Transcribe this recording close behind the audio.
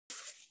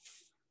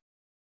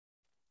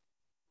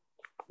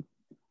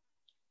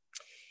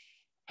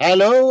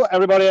Hello,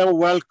 everybody, and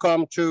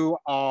welcome to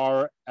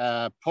our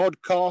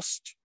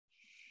podcast.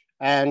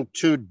 And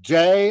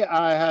today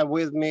I have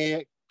with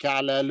me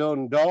Kalle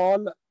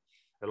Lundahl.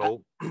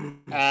 Hello.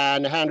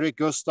 And Henrik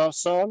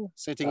Gustafsson,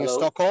 sitting Hello. in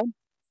Stockholm.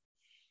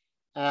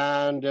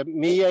 And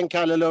me and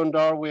Kalle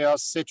Lundahl, we are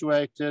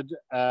situated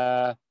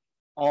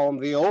on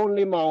the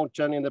only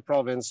mountain in the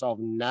province of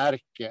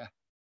Närke.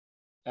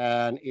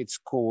 And it's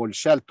called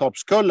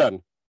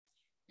Källtorpskullen.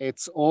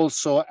 It's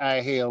also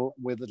a hill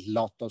with a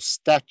lot of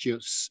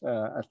statues,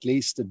 at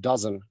least a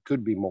dozen,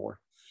 could be more.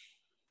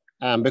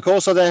 And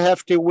because of the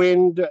hefty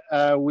wind,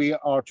 we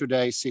are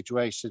today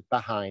situated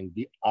behind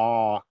the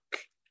Ark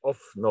Of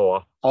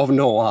Noah. of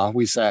Noah,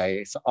 we say.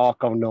 It's the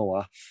Ark of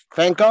Noah.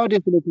 Thank God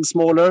it's a little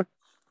smaller,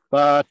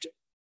 but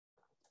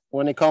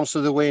when it comes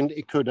to the wind,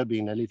 it could have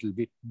been a little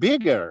bit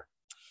bigger.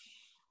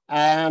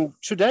 And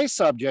today's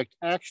subject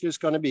actually is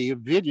going to be a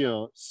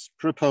video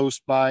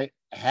proposed by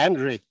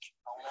Henrik.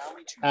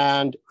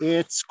 And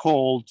it's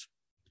called,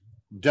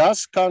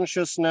 Does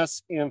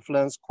Consciousness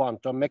Influence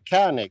Quantum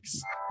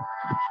Mechanics?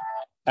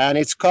 And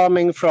it's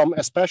coming from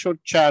a special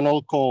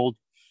channel called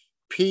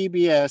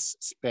PBS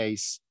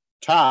Space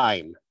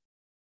Time.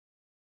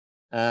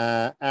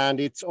 And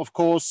it's, of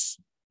course,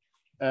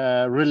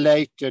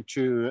 related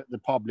to the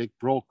public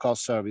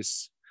broadcast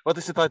service. What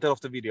is the title of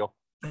the video?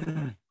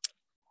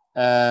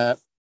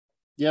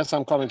 Yes,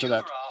 I'm coming to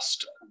that.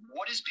 Asked,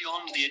 what is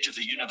beyond the edge of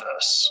the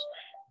universe?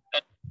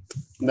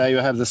 There you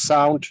have the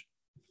sound.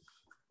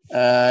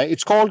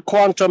 It's called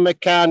Quantum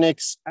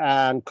Mechanics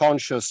and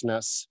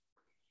Consciousness.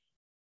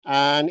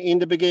 And in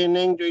the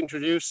beginning, the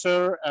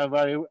introducer, a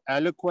very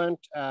eloquent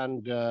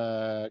and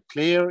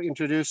clear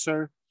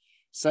introducer,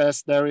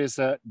 says there is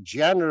a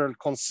general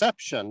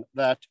conception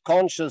that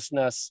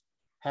consciousness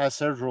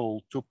has a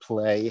role to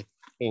play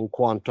in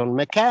quantum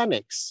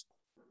mechanics.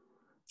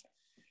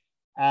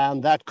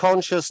 And that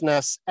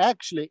consciousness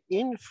actually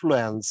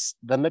influences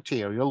the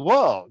material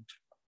world.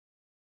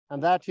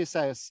 And that he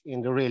says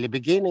in the really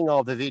beginning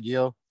of the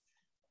video.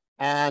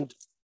 And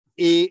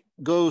he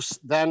goes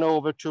then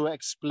over to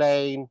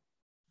explain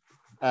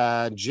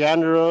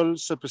general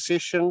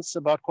suppositions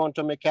about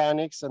quantum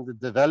mechanics and the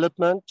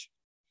development.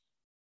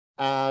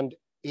 And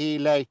he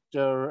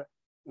later,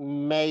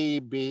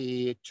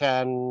 maybe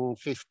 10,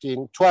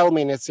 15, 12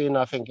 minutes in,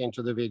 I think,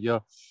 into the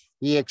video,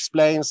 he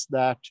explains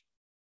that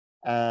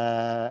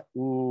the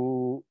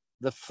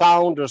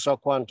founders of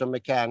quantum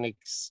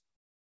mechanics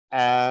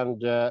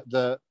and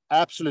the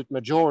absolute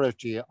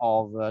majority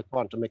of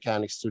quantum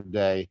mechanics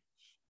today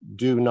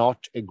do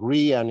not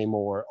agree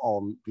anymore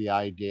on the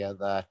idea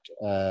that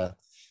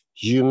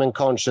human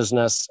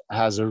consciousness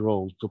has a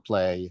role to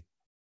play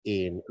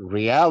in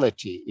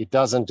reality. It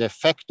doesn't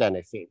affect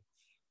anything.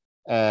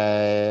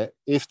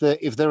 If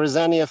there is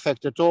any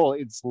effect at all,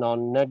 it's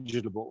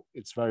non-negligible.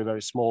 It's very,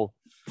 very small,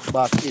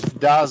 but it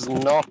does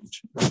not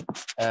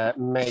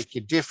make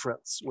a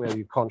difference whether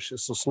you're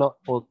conscious or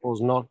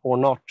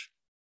not.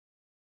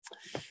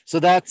 So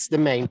that's the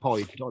main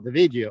point of the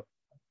video.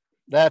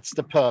 That's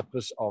the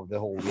purpose of the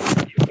whole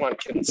video, one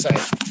can say.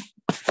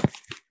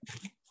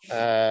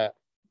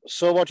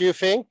 So what do you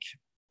think?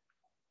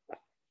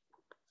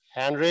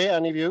 Henry,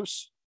 any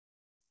views?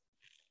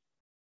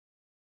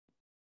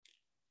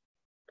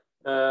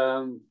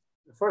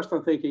 First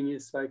I'm thinking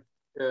is like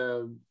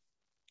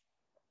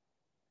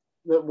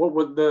what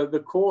would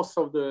the cause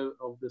of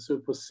the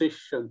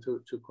superposition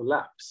to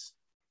collapse?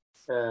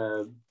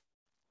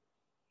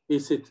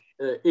 Is it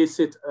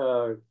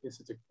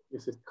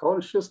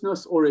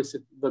consciousness or is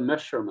it the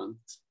measurement,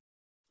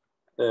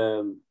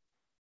 so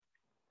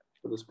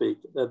to speak,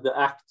 the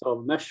act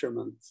of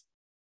measurement?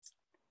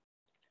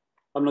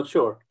 I'm not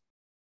sure.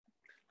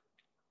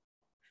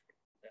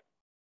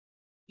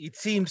 It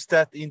seems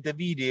that in the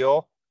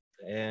video,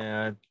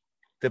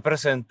 the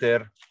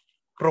presenter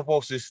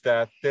proposes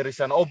that there is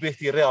an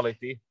objective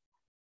reality,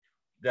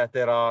 that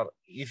there are,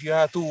 if you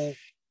have two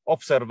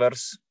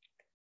observers,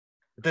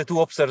 the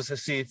two observers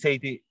see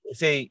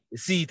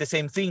the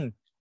same thing,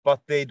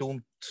 but they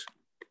don't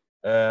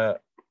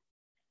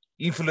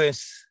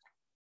influence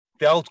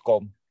the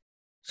outcome.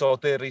 So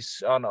there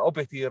is an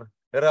objective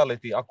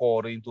reality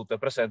according to the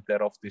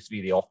presenter of this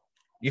video,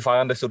 if I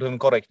understood him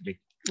correctly.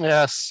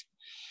 Yes.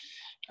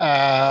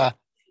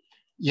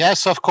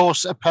 Yes, of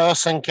course, a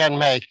person can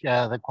make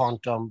the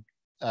quantum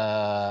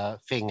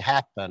thing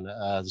happen,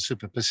 the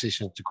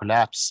superposition to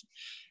collapse.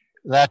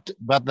 But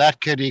that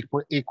could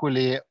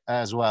equally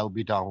as well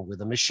be done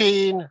with a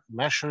machine,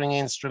 measuring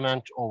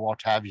instrument, or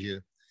what have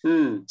you.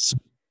 So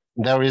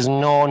there is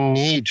no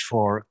need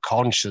for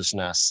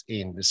consciousness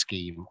in the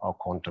scheme of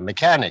quantum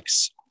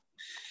mechanics.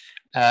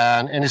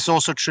 And it's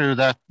also true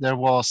that there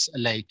was a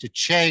later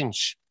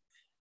change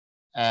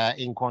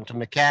in quantum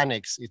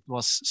mechanics. It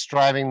was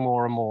striving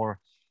more and more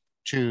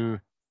to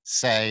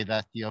say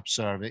that the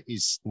observer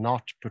is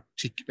not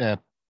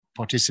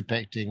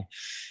participating.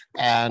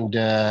 And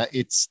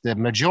it's the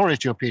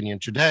majority opinion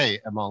today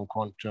among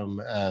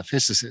quantum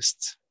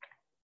physicists.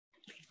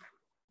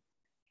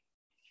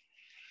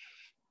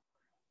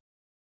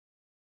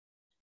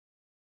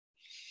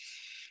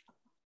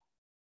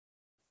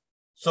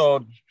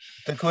 So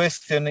the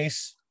question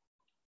is,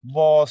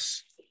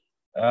 was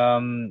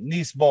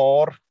Niels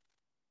Bohr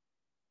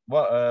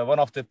one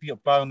of the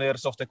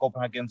pioneers of the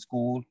Copenhagen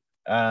School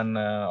and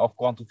of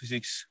quantum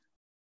physics?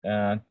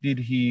 Did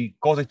he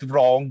got it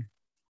wrong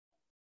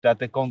that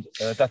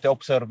the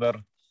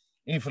observer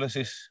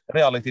influences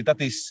reality?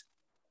 That is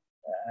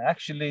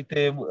actually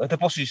the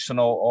position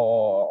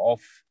of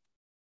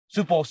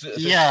suppose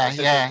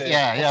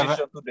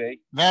position today.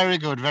 Very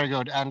good, very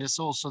good. And it's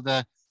also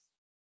the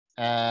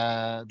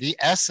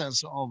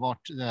essence of what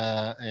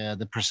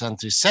the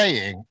presenter is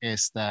saying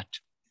is that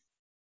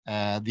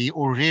the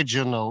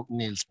original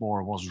Niels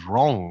Bohr was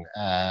wrong,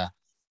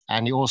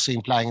 and he also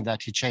implying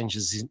that he changed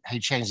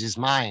his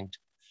mind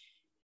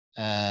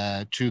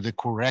to the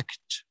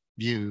correct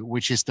view,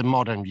 which is the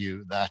modern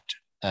view that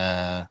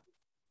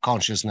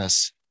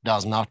consciousness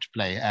does not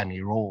play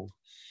any role.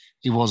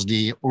 It was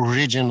the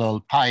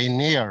original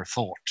pioneer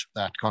thought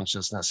that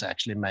consciousness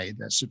actually made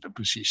the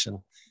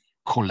superposition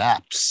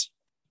collapse.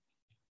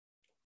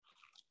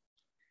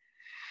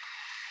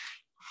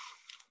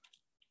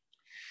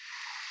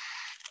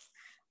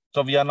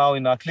 So we are now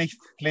in a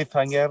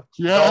cliffhanger.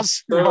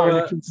 Yes.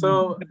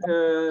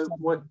 So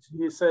what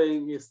he's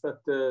saying is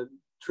that the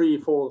tree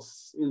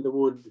falls in the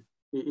wood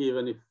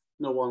even if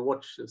no one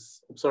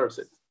observes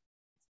it.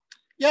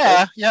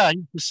 Yeah,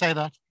 you can say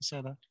that.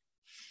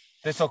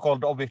 The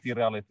so-called objective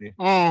reality.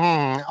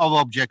 Of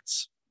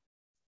objects.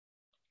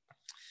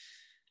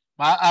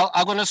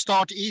 I'm going to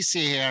start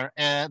easy here.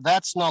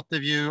 That's not the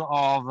view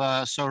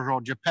of Sir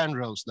Roger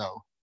Penrose,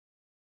 though.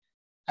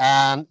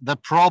 And the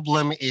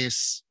problem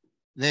is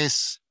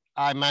this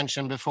I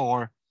mentioned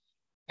before,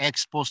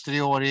 ex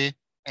posteriori,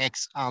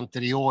 ex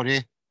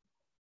anteriori.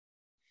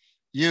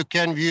 You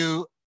can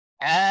view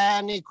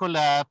any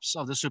collapse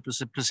of the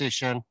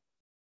superposition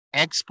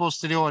ex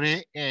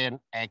posteriori and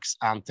ex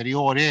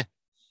anteriori.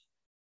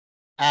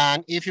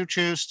 And if you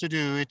choose to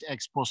do it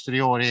ex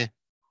posteriori,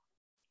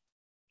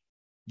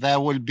 there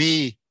will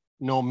be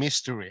no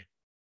mystery.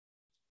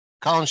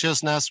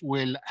 Consciousness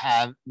will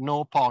have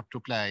no part to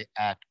play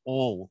at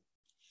all.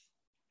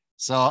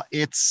 So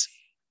it's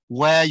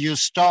where you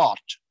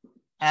start.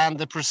 And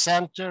the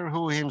presenter,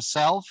 who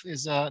himself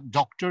is a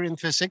doctor in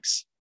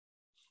physics,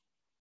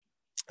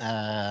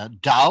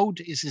 Dowd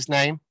is his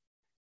name,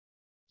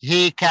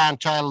 he can't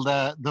tell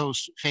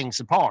those things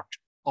apart,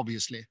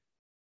 obviously.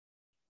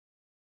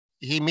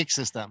 He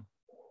mixes them,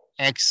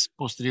 ex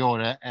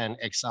posteriori and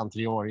ex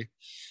anteriori.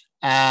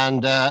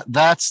 And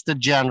that's the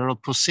general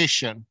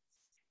position,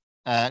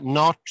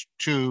 not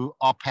to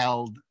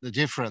uphold the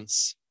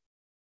difference.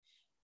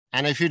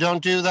 And if you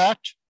don't do that,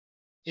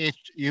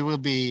 you will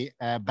be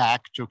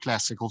back to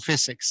classical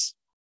physics.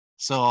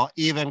 So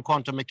even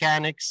quantum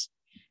mechanics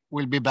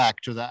will be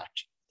back to that.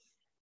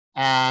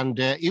 And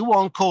it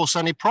won't cause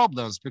any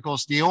problems,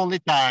 because the only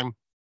time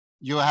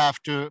you have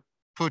to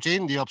put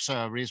in the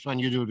observer is when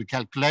you do the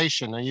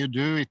calculation, and you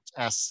do it,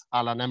 as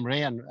Allan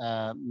Emrén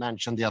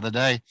mentioned the other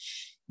day,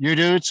 you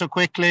do it so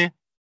quickly,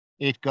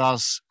 it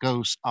goes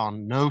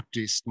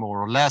unnoticed,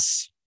 more or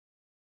less.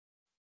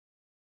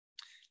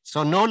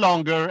 So no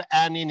longer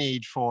any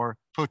need for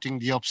putting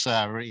the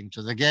observer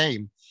into the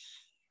game.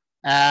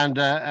 And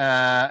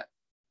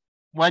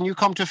when you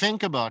come to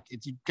think about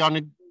it,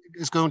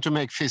 it's going to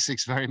make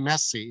physics very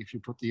messy if you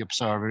put the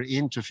observer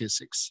into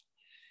physics.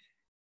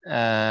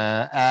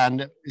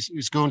 And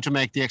it's going to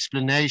make the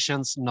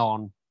explanations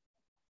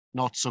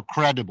not so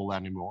credible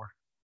anymore.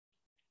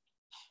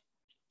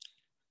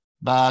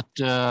 But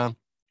the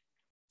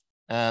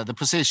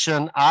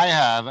position I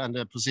have and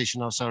the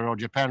position of Sir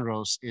Roger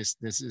Penrose is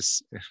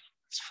it's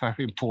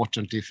very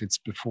important if it's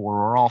before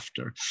or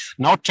after.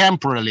 Not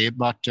temporally,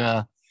 but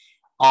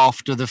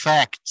after the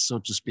fact, so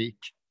to speak,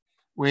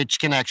 which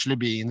can actually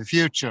be in the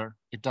future.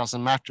 It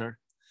doesn't matter.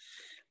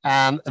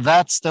 And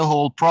that's the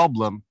whole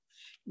problem.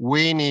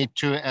 We need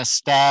to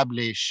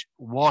establish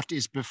what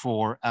is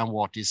before and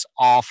what is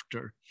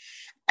after.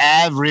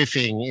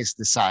 Everything is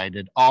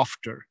decided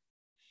after.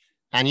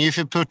 And if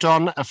you put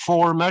on a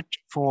format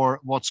for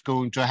what's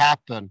going to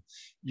happen,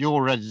 you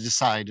already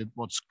decided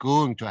what's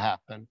going to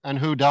happen. And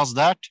who does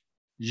that?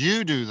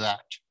 You do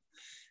that.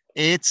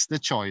 It's the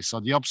choice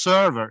of the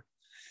observer.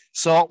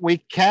 So we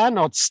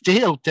cannot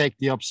still take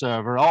the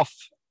observer off.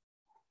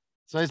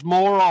 So it's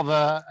more of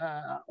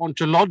a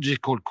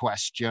ontological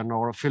question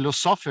or a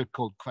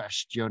philosophical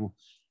question,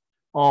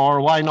 or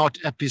why not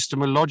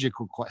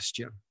epistemological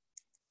question.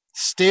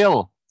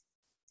 Still,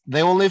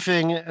 the only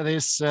thing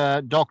this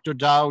Dr.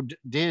 Dowd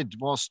did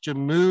was to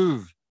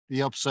move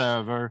the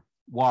observer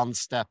one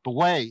step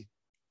away.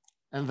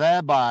 And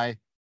thereby,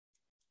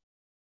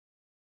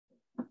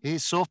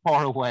 he's so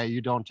far away,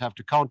 you don't have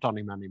to count on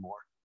him anymore.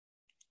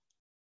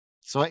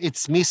 So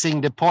it's missing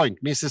the point,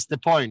 misses the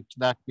point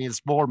that Niels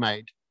Bohr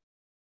made.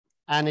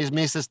 And it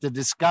misses the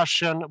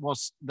discussion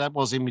that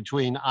was in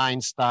between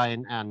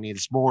Einstein and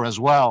Niels Bohr as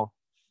well.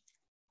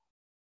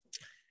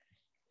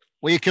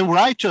 Well, you can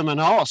write to him and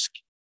ask,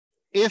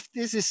 if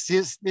this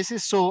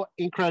is so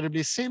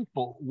incredibly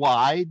simple,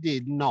 why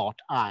did not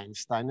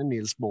Einstein and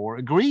Niels Bohr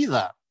agree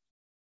that?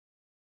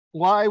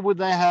 why would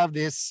they have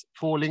this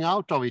falling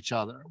out of each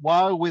other?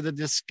 Why would they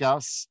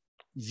discuss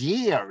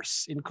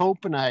years in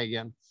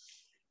Copenhagen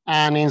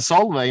and in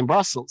Solvay in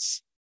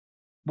Brussels?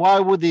 Why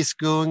would this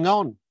going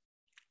on?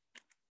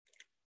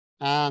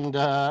 And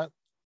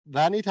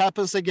then it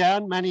happens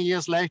again many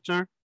years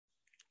later.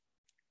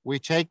 We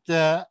take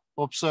the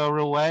observer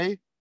away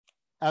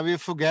and we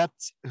forget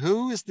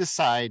who is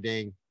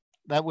deciding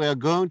that we are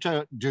going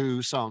to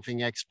do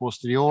something ex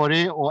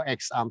posteriori or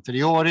ex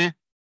anteriori.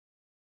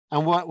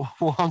 And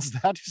once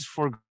that is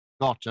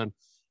forgotten,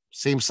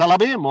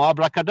 simsalabim or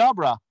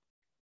abracadabra,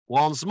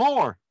 once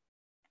more,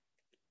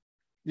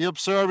 the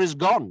observer is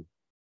gone,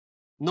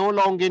 no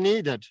longer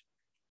needed.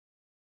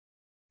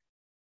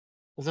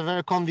 It's a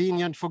very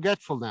convenient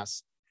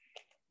forgetfulness.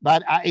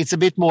 But it's a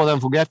bit more than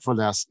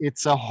forgetfulness.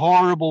 It's a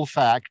horrible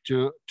fact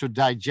to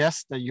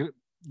digest that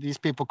these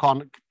people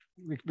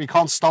we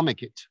can't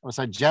stomach it. Or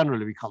say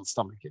generally we can't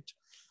stomach it.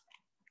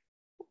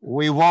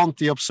 We want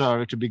the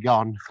observer to be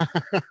gone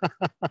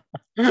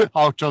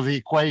out of the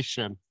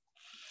equation.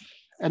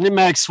 And it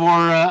makes for,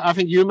 I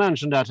think you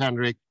mentioned that,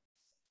 Henrik,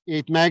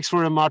 it makes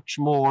for a much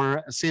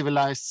more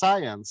civilized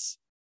science,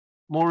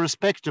 more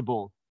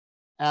respectable.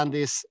 And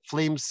this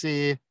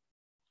flimsy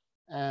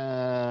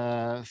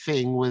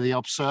thing with the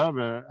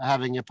observer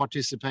having a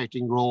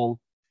participating role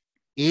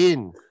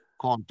in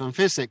quantum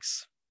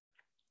physics.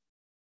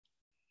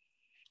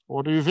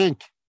 What do you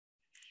think?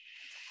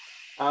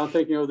 I'm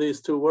thinking of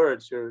these two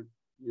words you're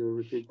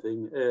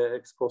repeating,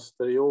 ex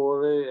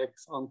posteriori,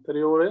 ex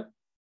anteriori,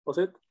 was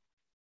it?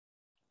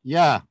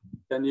 Yeah.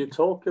 Can you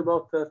talk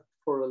about that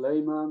for a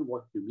layman,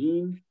 what you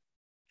mean?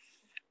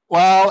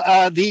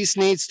 Well, these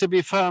needs to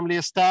be firmly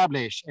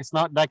established. It's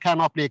not, that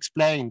cannot be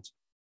explained.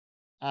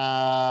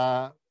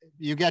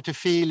 You get a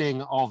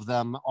feeling of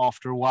them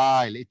after a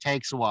while. It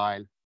takes a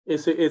while.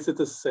 Is it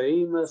the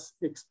same as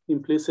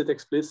implicit,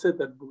 explicit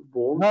that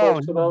Bohm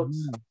talks about?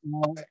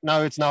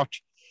 No, it's not.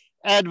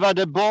 Edward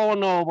de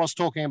Bono was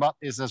talking about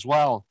this as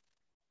well.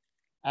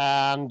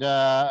 And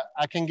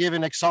I can give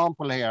an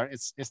example here.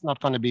 It's not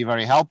going to be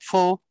very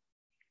helpful,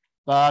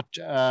 but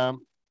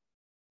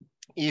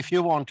if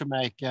you want to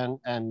make an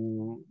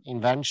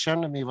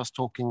invention, and he was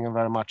talking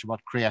very much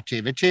about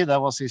creativity,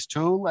 that was his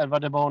tool,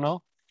 Edward de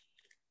Bono.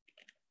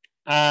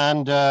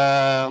 And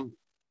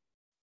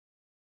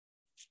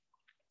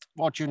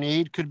what you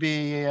need could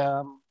be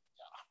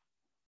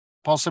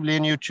possibly a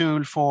new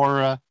tool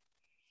for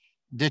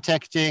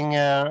detecting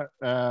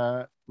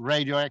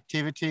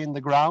radioactivity in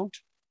the ground.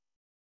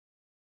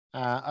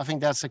 I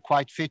think that's a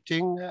quite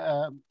fitting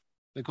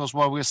because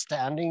where we're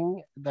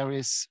standing, there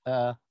is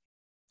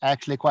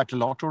actually quite a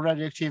lot of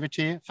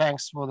radioactivity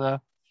thanks for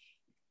the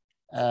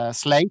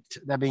slate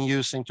they've been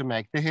using to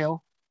make the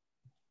hill.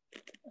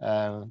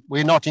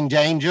 We're not in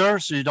danger,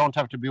 so you don't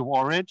have to be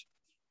worried.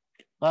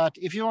 But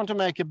if you want to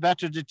make a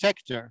better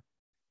detector,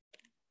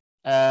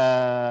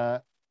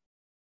 and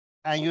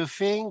you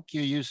think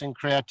you're using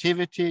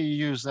creativity,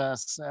 you use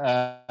as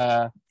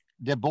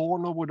de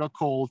Bono would have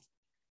called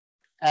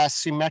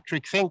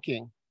asymmetric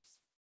thinking,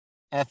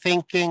 a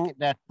thinking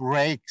that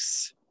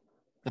breaks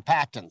the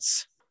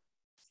patterns.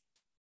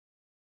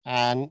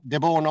 And de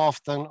Bono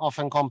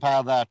often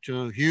compare that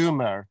to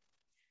humor.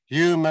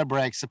 Humor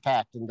breaks a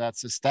pattern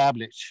that's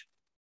established.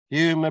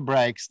 Humor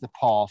breaks the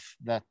path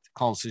that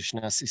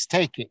consciousness is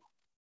taking,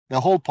 the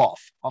whole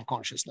path of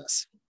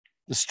consciousness,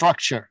 the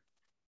structure,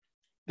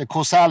 the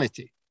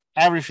causality,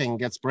 everything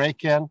gets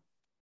broken.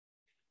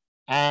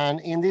 And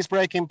in this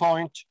breaking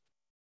point,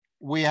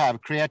 we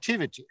have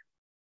creativity.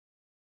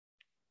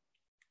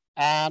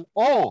 And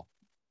oh,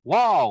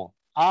 wow,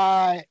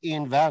 I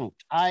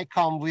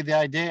come with the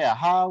idea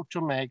how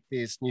to make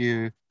this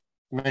new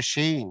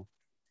machine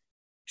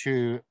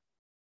to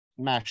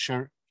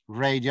measure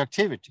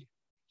radioactivity.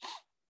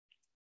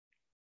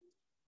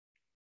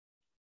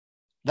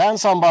 Then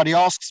somebody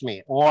asks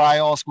me, or I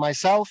ask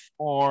myself,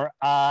 or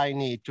I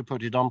need to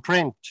put it on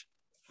print.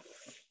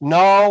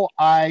 No,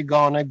 I'm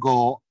gonna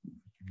go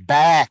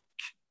back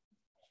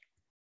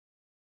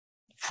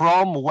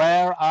from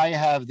where I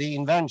have the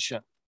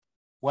invention,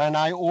 when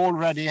I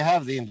already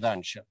have the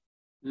invention,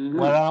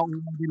 where I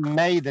already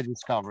made the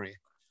discovery.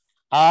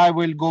 I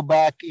will go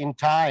back in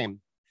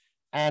time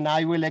and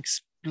I will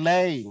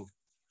explain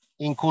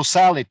in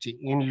causality,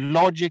 in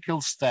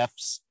logical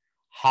steps,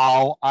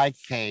 how I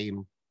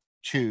came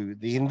to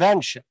the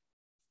invention.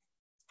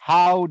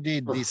 How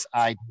did this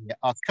idea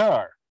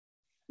occur?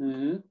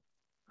 And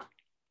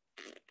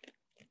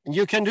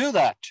you can do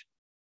that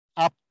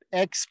up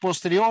ex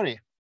posteriori.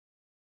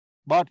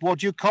 But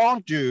what you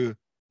can't do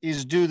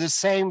is do the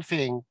same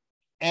thing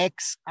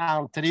ex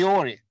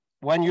anteriori.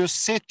 When you're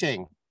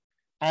sitting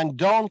and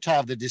don't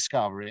have the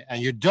discovery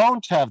and you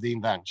don't have the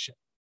invention.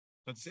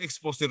 That's ex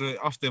posteriori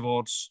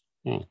afterwards.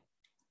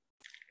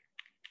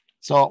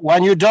 So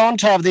when you don't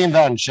have the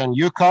invention,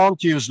 you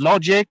can't use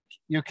logic,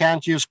 you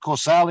can't use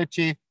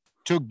causality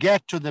to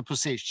get to the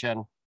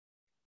position.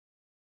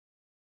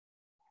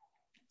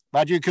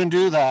 But you can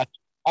do that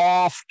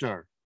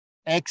after,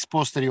 ex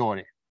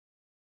posteriori.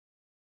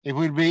 It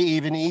will be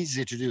even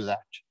easier to do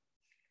that.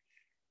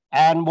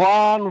 And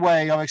one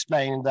way of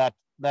explaining that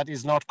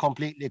is not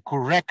completely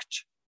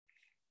correct,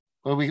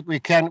 but we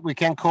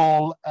can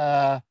call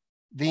the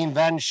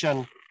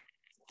invention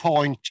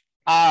point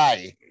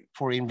I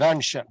for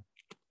invention,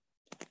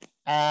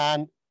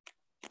 and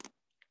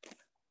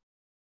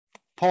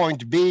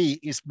point B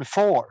is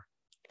before.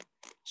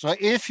 So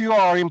if you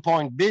are in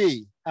point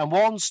B and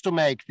wants to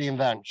make the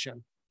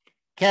invention,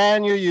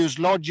 can you use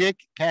logic?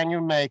 Can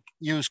you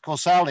use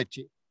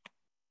causality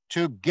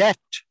to get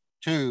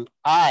to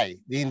I,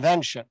 the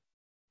invention,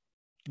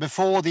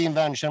 before the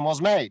invention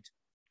was made?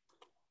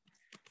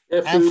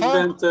 If you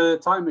invent a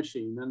time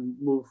machine and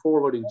move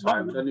forward in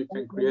time, then you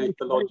can create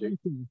the logic.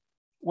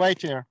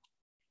 Wait here.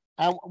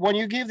 And when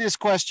you give this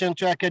question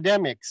to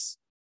academics,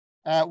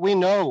 we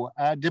know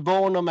De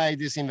Bono made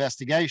this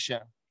investigation.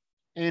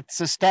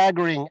 It's a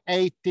staggering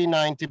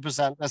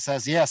 80–90% that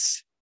says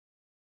yes.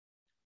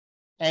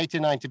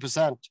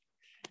 80–90%.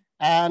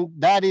 And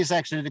that is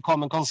actually the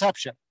common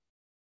conception.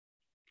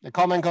 The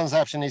common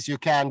conception is you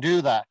can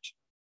do that.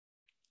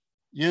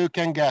 You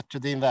can get to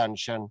the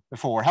invention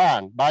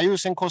beforehand by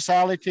using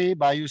causality,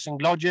 by using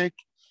logic,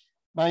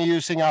 by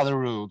using other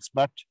rules.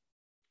 But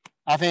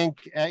I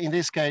think in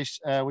this case,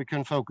 we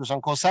can focus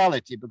on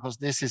causality, because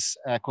this is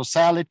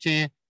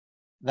causality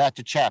that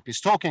the chap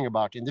is talking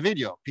about in the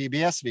video,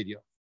 PBS video.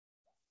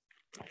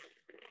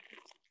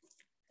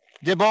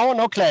 De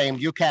Bono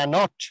claimed you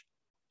cannot.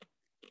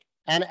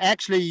 And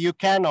actually you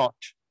cannot.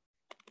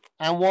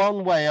 And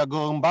one way of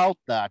going about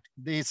that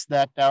is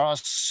that there are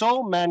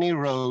so many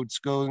roads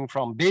going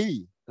from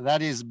B,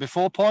 that is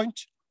before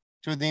point,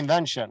 to the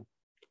invention,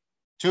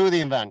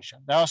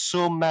 There are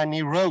so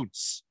many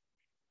roads.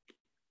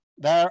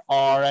 There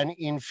are an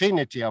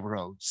infinity of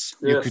roads,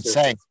 you could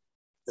say.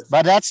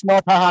 But that's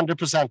not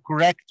 100%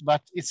 correct,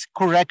 but it's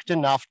correct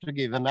enough to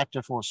give a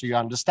metaphor so you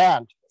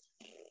understand.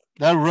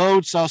 The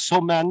roads are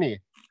so many,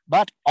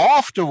 but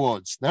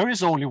afterwards, there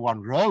is only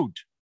one road.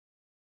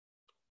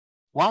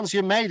 Once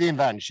you made the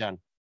invention,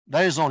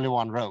 there is only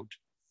one road.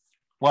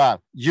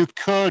 Well, you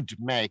could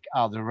make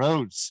other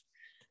roads.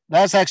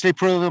 That's actually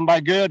proven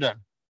by Gödel.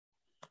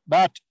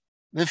 But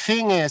the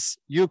thing is,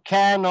 you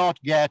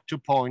cannot get to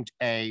point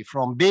A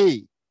from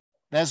B.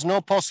 There's no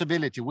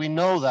possibility. We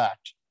know that.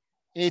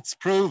 It's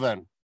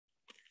proven.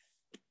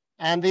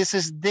 And this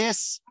is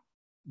this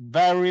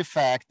very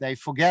fact they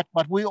forget,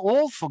 but we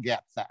all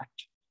forget that.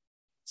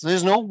 So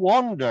there's no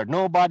wonder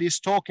nobody's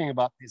talking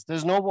about this.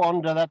 There's no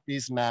wonder that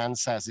this man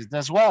says it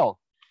as well,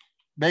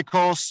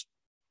 because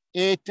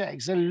it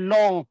takes a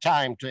long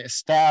time to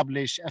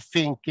establish a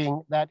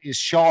thinking that is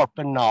sharp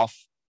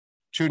enough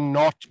to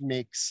not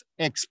mix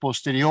ex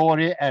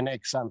posteriori and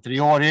ex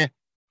anteriori.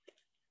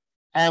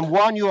 And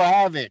when you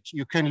have it,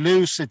 you can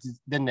lose it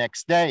the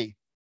next day.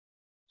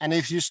 And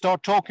if you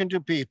start talking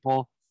to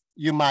people,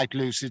 you might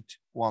lose it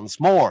once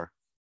more.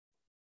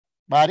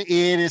 But it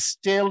is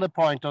still the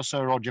point of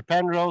Sir Roger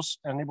Penrose,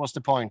 and it was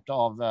the point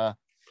of,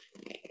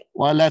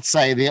 well, let's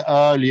say the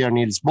earlier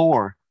Niels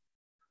Bohr.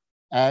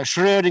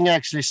 Schrödinger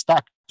actually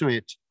stuck to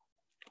it.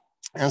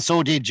 And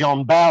so did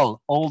John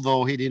Bell,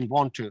 although he didn't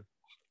want to.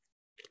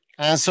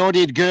 And so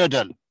did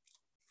Gödel.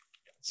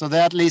 So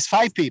there are at least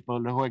 5 people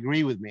who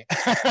agree with me.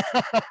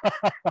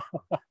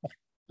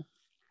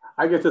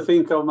 I get to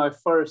think of my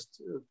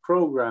first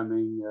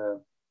programming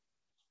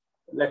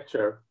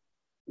lecture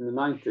in the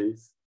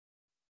 90s.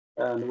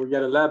 And we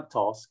get a lab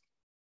task.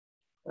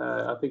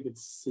 I think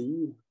it's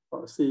C.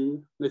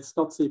 It's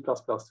not C++,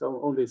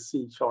 only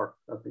C#.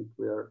 I think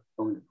we are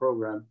going to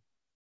program.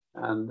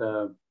 And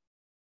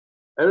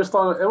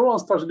everyone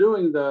starts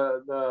doing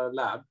the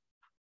lab.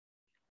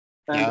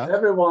 And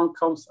everyone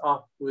comes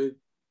up with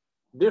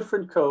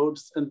different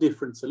codes and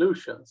different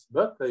solutions,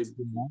 but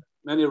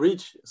many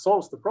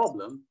solves the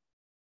problem.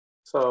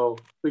 So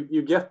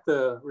you get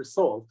the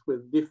result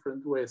with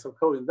different ways of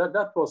coding.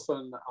 That was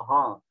an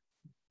aha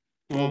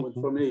moment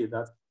for me,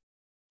 that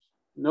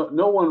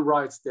no one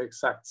writes the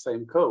exact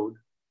same code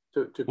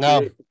to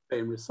create the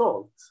same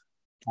results.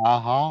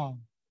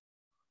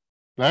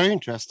 Very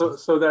interesting.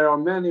 So there are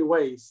many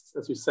ways,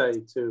 as you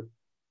say, to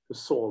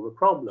solve a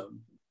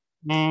problem.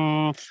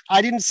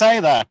 I didn't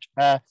say that.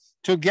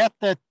 To get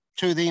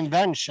to the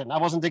invention, I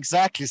wasn't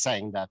exactly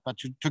saying that, but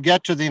to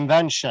get to the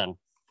invention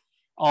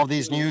of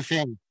these new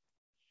things,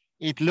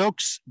 it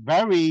looks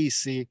very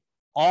easy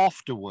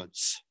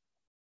afterwards.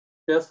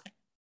 Yes.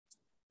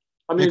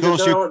 I mean,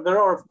 there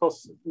are of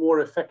course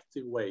more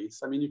effective ways.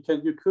 I mean, you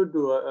could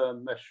do a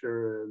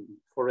measure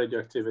for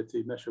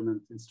radioactivity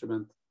measurement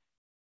instrument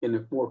in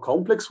a more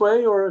complex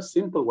way or a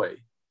simple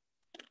way.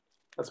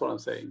 That's what I'm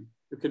saying.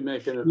 You can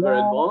make a very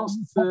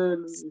advanced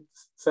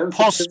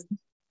sensitive,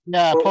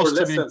 or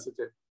less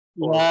sensitive.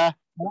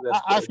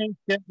 I think,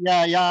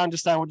 I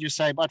understand what you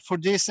say. But for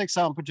this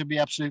example, to be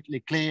absolutely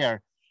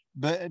clear,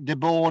 De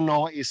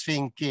Bono is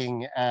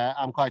thinking,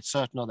 I'm quite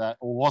certain of that,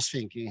 or was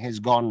thinking, he's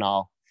gone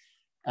now,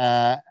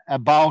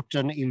 about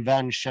an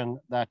invention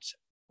that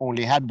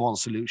only had one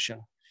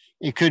solution.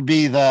 It could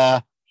be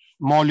the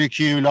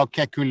molecular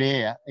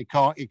Kekulé.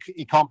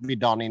 It can't be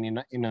done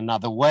in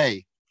another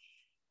way.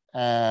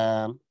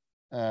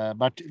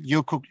 But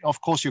you could, of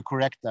course, you're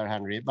correct there,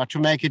 Henry. But to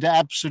make it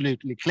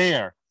absolutely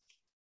clear,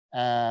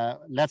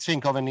 let's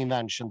think of an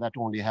invention that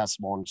only has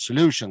one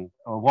solution,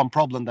 or one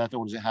problem that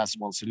only has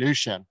one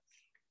solution.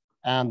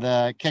 And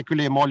the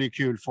Kekulé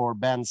molecule for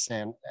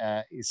benzene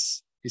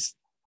is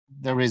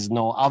there is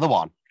no other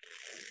one.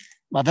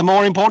 But the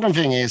more important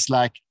thing is,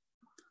 like,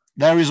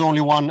 there is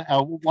only one.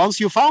 Once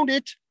you found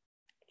it,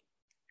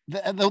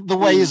 the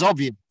way is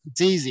obvious.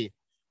 It's easy.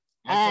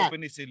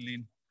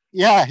 Penicillin.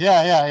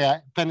 Yeah.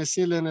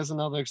 Penicillin is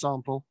another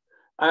example.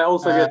 I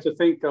also get to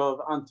think of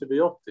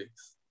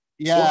antibiotics.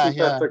 Wasn't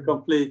that a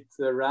complete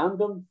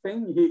random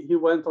thing? He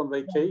went on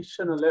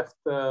vacation and left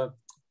the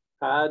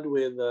pad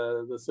with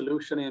the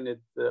solution in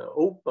it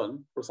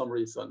open for some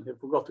reason. He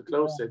forgot to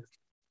close it.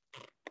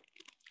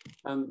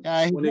 And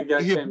when he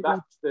came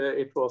back,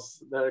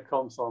 there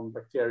comes some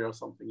bacteria or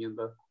something in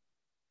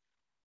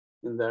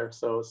there.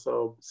 So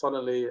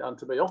suddenly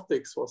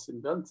antibiotics was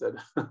invented.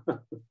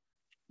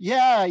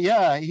 Yeah,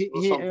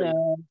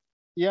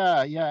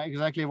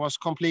 exactly. It was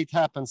complete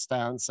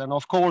happenstance. And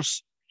of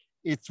course,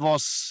 it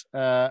was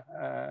not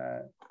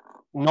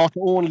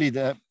only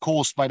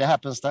caused by the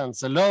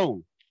happenstance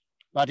alone,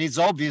 but it's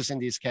obvious in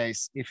this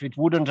case, if it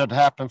wouldn't have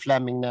happened,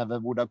 Fleming never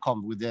would have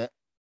come with the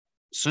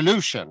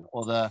solution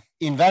or the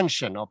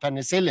invention of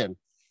penicillin.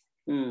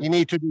 You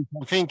need to do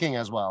some thinking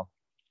as well.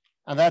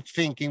 And that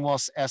thinking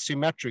was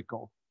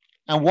asymmetrical.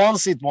 And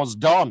once it was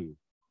done,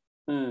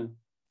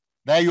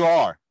 there you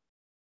are.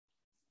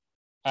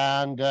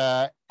 And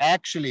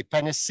actually,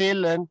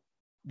 penicillin,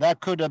 that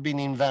could have been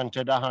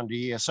invented 100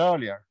 years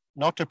earlier.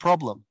 Not a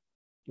problem.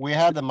 We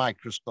had the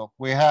microscope.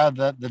 We had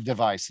the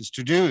devices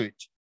to do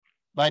it.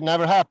 But it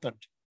never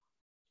happened.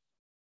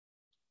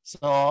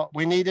 So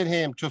we needed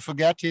him to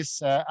forget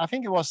his, I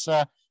think it was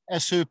a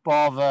soup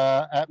of,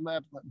 a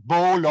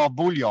bowl of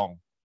bouillon,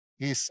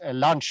 his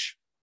lunch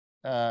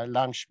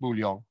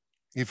bouillon.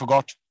 He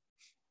forgot.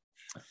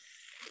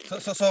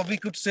 So we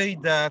could say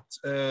that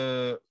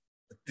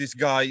this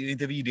guy in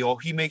the video,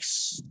 he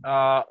makes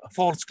a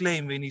false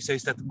claim when he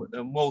says that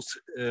most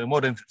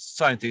modern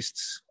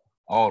scientists,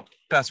 or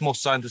perhaps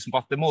most scientists,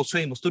 but the most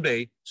famous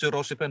today, Sir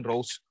Roger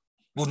Penrose,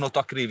 would not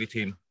agree with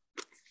him.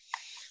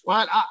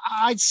 Well,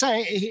 I'd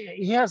say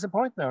he has a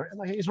point there.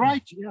 He's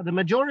right. Yeah, the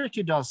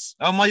majority does.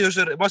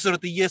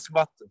 Majority, yes,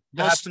 but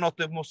perhaps not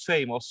the most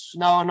famous.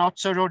 No, not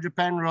Sir Roger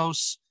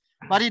Penrose.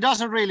 But it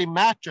doesn't really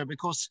matter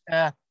because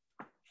that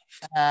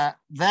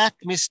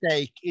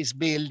mistake is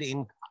built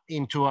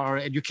into our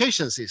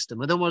education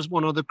system. And that was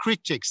one of the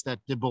critics that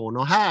De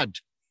Bono had.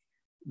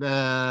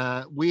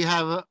 We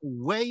have a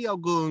way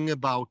of going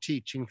about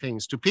teaching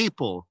things to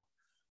people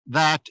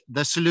that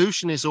the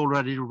solution is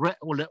already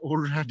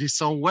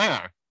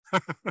somewhere.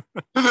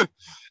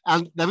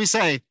 And then we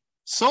say,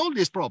 solve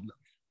this problem.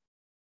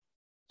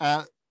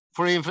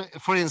 For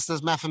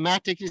instance,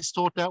 mathematics is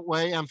taught that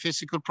way and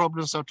physical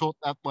problems are taught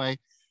that way.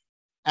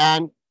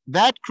 And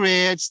that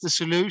creates the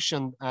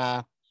solution,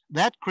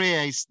 that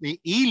creates the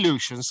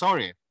illusion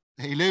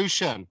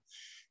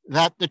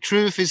that the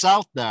truth is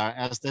out there,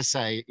 as they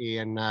say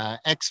in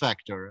X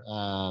Factor.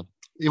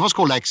 It was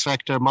called X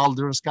Factor,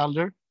 Mulder and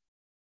Sculder.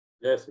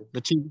 Yes.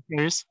 The TV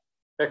series.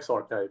 X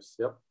Archives,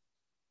 yep.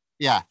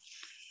 Yeah.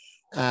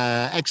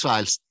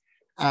 X-Files.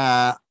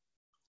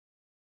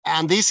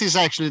 And this is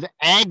actually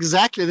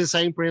exactly the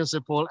same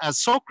principle as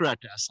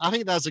Socrates. I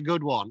think that's a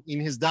good one in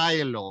his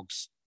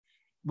dialogues.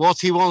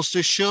 What he wants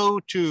to show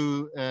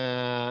to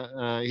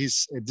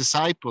his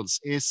disciples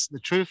is the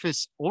truth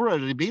has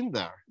already been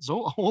there. It's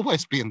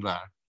always been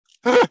there.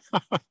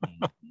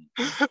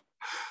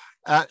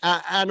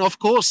 And of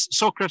course,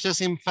 Socrates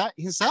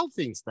himself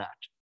thinks that.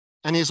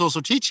 And he's also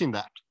teaching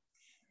that.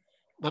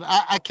 But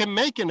I can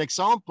make an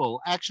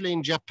example. Actually,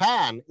 in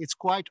Japan, it's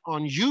quite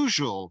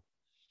unusual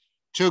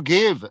to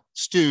give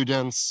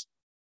students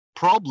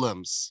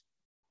problems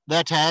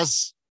that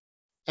has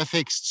a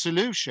fixed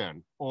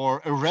solution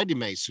or a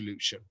ready-made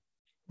solution.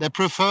 They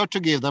prefer to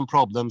give them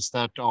problems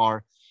that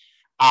are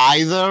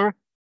either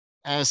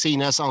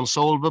seen as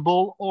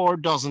unsolvable or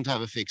doesn't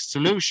have a fixed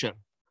solution.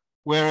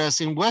 Whereas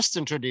in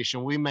Western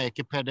tradition, we make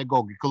a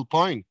pedagogical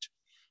point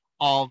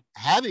of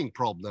having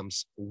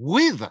problems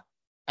with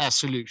a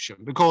solution,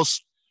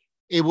 because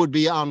it would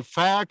be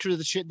unfair to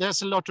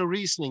there's a lot of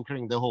reasoning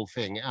during the whole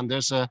thing, and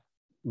there's a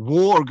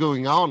war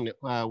going on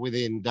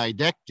within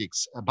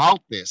didactics about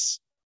this,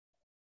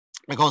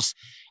 because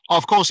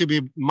of course it'd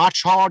be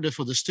much harder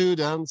for the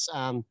students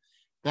and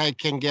they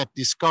can get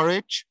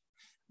discouraged,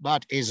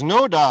 but it's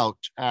no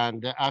doubt,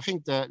 and I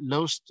think the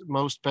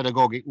most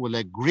pedagogic will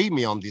agree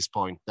me on this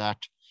point,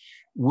 that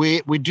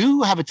we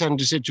do have a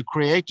tendency to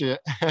create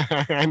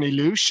an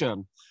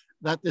illusion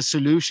that the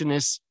solution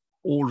is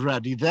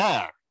already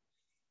there.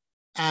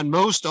 And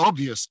most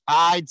obvious,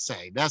 I'd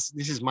say, this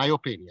is my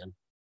opinion,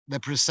 the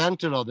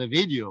presenter of the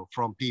video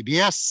from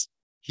PBS,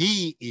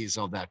 he is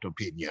of that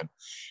opinion.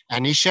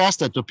 And he shares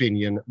that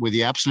opinion with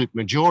the absolute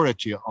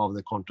majority of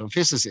the quantum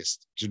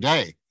physicists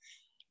today.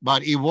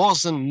 But it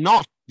wasn't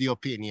not the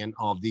opinion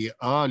of the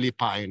early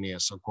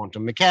pioneers of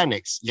quantum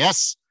mechanics.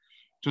 Yes,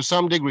 to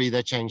some degree,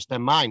 they changed their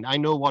mind. I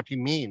know what he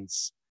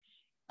means.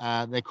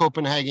 The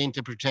Copenhagen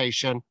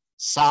interpretation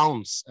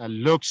sounds,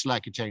 looks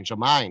like a change of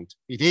mind.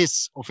 It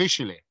is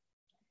officially.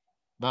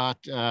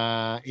 But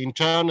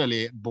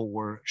internally,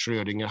 Bohr,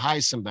 Schrödinger,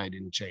 Heisenberg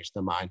didn't change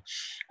their mind.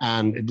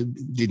 And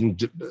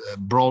de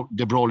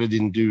Broglie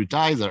didn't do it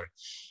either.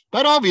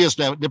 But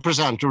obviously, the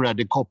presenter read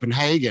the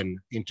Copenhagen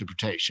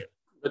interpretation.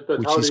 But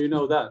how do you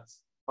know that?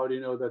 How do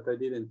you know that they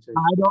didn't change?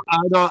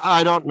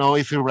 I don't know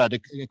if he read the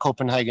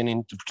Copenhagen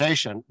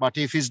interpretation, but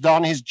if he's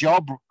done his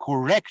job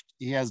correct,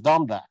 he has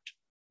done that.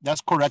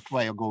 That's correct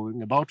way of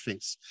going about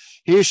things.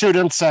 He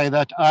shouldn't say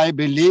that I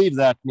believe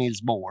that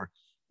Niels Bohr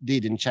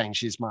didn't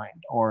change his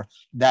mind or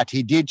that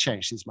he did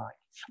change his mind.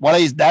 Well,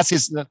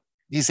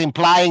 he's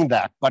implying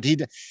that, but he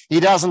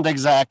doesn't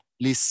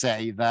exactly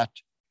say that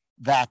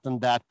and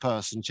that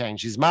person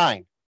changed his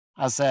mind.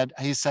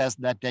 He says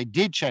that they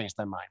did change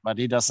their mind, but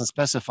he doesn't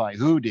specify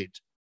who did.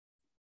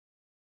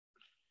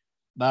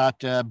 But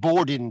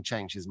Bohr didn't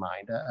change his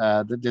mind.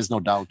 There's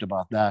no doubt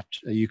about that.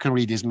 You can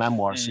read his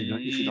memoirs.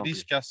 He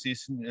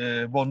discusses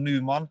von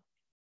Neumann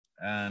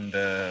and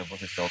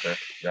what is the other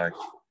guy?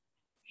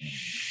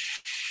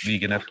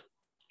 Wegener.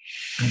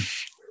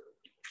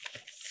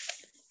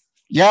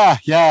 Yeah.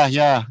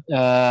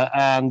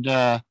 And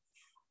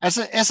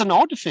as an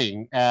odd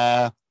thing,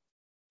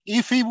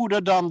 if he would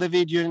have done the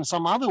video in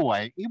some other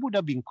way, it would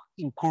have been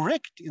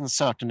incorrect in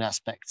certain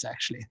aspects,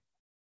 actually.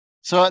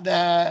 So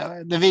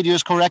the video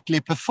is correctly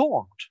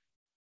performed.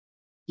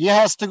 He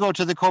has to go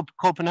to the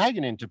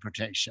Copenhagen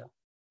interpretation.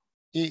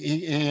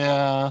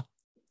 The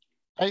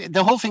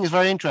whole thing is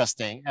very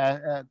interesting.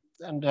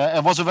 And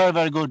it was a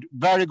very good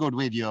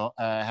video,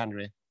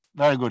 Henry.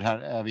 Very good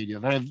video,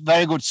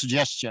 very good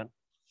suggestion.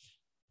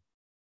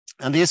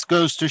 And this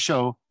goes to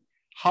show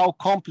how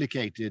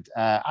complicated,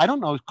 I don't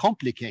know if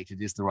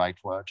complicated is the right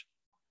word,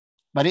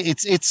 but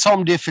it's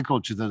some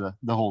difficulty to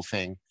the whole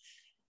thing.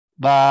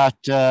 But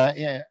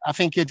I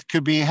think it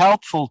could be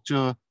helpful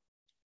to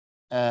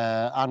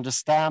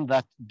understand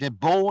that de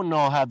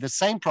Bono had the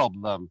same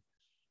problem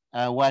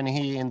when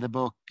he, in the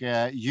book,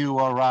 You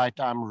Are Right,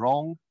 I'm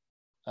Wrong.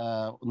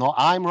 No,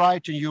 I'm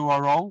right and you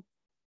are wrong.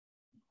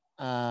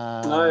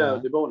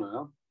 De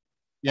Bono,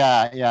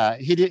 yeah.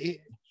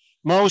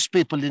 Most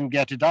people didn't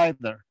get it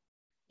either.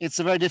 It's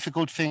a very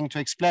difficult thing to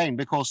explain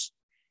because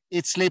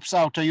it slips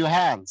out of your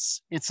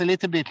hands. It's a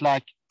little bit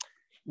like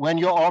when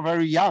you are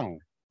very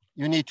young,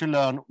 you need to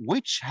learn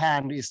which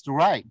hand is the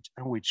right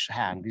and which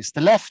hand is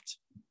the left.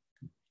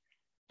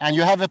 And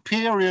you have a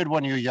period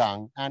when you're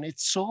young and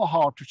it's so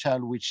hard to tell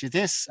which it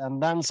is.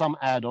 And then some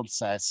adult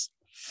says,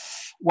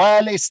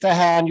 well, it's the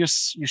hand you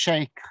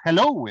shake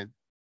hello with.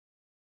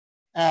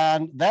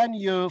 And then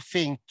you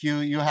think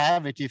you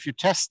have it if you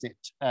test it.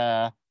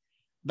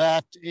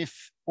 But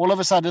if all of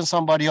a sudden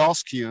somebody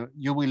asks you,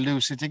 you will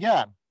lose it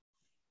again.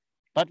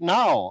 But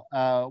now,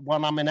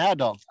 when I'm an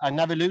adult, I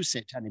never lose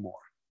it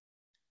anymore.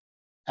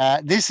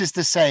 This is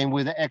the same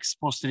with the ex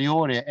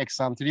posteriori, ex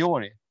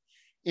anteriori.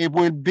 It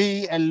will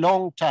be a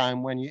long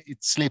time when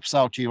it slips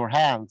out of your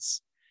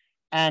hands.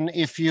 And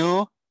if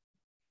you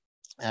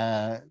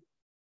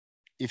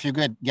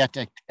get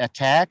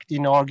attacked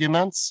in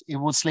arguments, it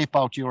will slip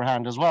out your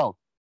hand as well.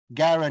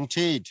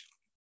 Guaranteed.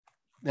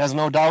 There's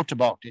no doubt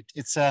about it.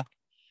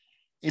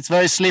 It's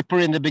very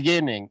slippery in the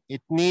beginning.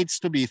 It needs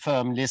to be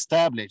firmly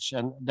established.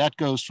 And that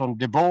goes from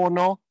de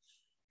Bono.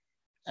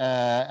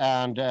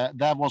 And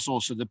that was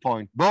also the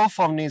point, both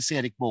of Niels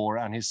Erik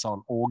Bohr and his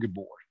son Åge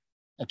Bohr,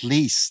 at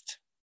least.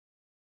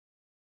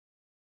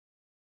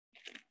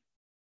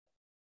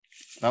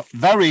 Well,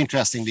 very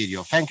interesting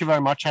video. Thank you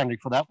very much,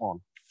 Henrik, for that one.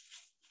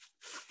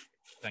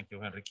 Thank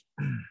you, Henrik.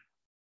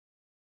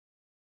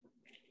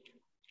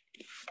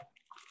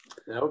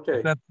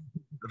 Okay. Let's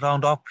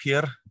round up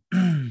here.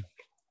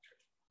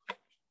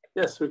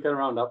 Yes, we can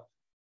round up.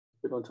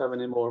 We don't have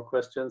any more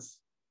questions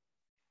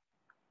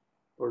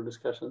or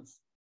discussions.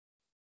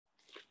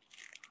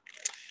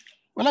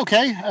 Well,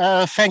 okay.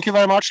 Thank you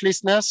very much,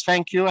 listeners.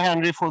 Thank you,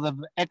 Henry, for the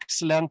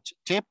excellent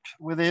tip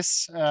with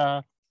this.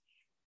 Well,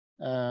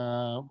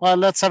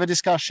 let's have a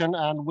discussion,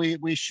 and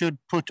we should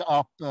put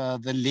up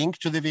the link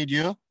to the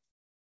video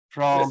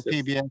from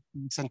PBS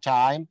and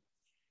Time.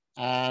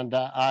 And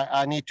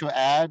I need to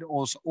add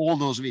also, all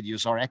those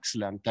videos are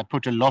excellent. They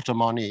put a lot of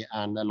money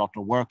and a lot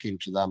of work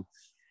into them.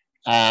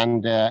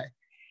 And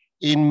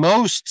in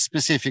most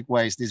specific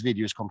ways, this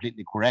video is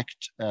completely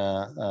correct,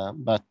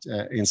 but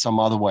in some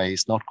other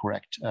ways, not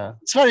correct.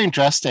 It's very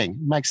interesting.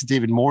 It makes it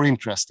even more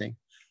interesting.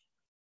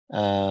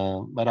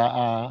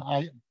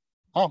 But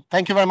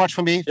thank you very much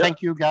for me. Yeah.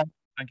 Thank you, guys.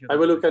 Thank you. I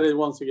will look at it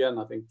once again,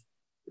 I think.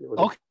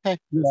 Okay.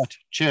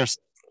 Cheers.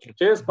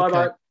 Cheers.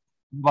 Bye-bye. Okay.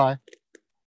 Bye.